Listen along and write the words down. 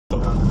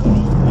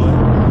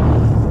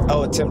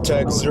temp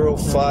tag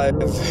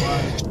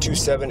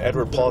 0527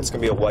 Edward Paul. It's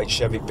going to be a white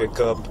Chevy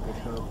pickup.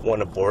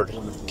 One aboard.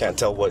 Can't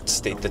tell what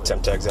state the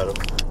temp tag's out of.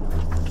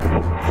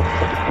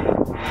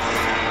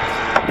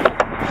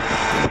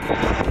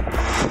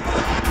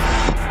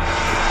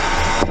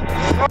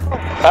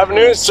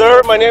 Afternoon,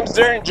 sir. My name's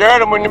Darren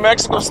Jarrett. I'm with New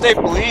Mexico State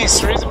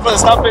Police. Reason for the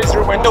stop is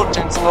your window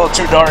tint's a little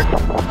too dark.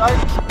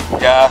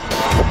 Yeah.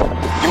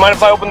 You mind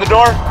if I open the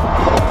door?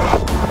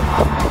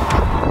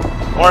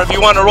 Or if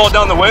you want to roll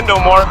down the window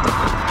more.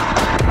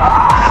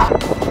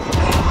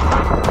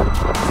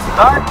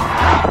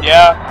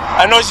 Yeah.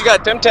 I noticed you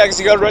got temp tags.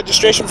 You got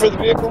registration for the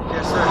vehicle?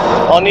 Yes, sir.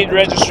 I'll need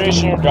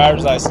registration and your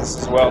driver's license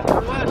as well.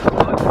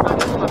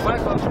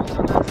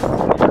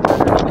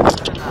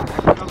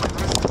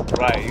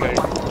 Right. You got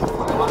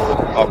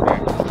okay.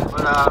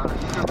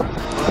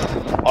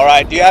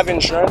 Alright, do you have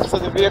insurance for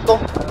the vehicle?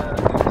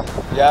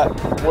 Yeah.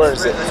 Where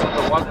is it?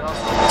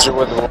 It's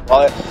with the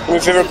wallet. Do me a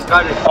favor,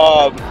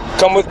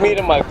 come with me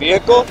to my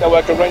vehicle. That way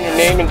I can run your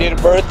name and date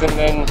of birth, and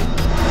then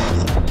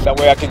that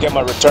way I can get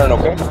my return,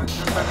 okay?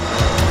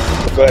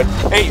 Go ahead.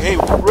 Hey,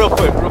 real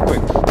quick.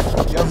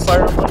 You have a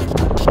firearm?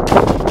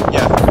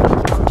 Yeah.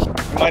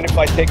 You mind if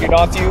I take it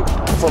off you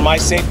for my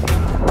safety?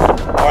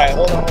 Alright,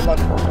 hold on.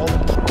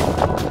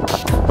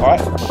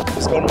 Alright,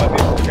 let's go to my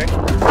vehicle, okay?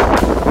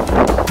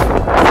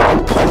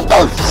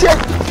 Oh, shit!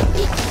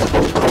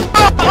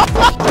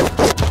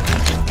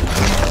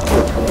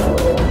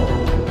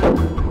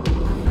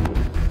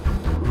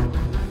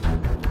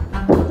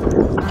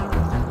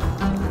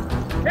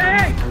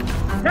 Hey!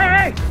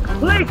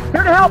 Police!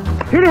 Here to help!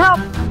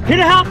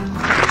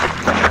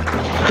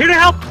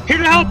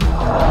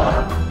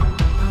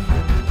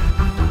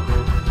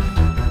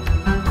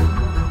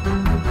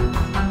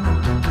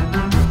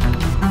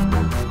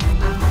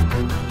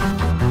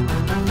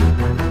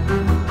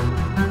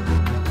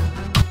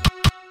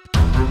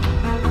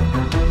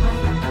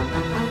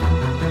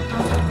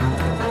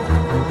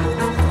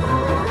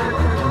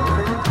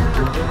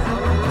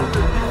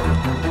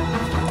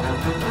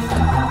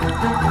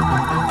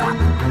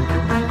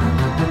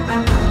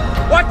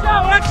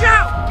 Watch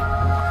out!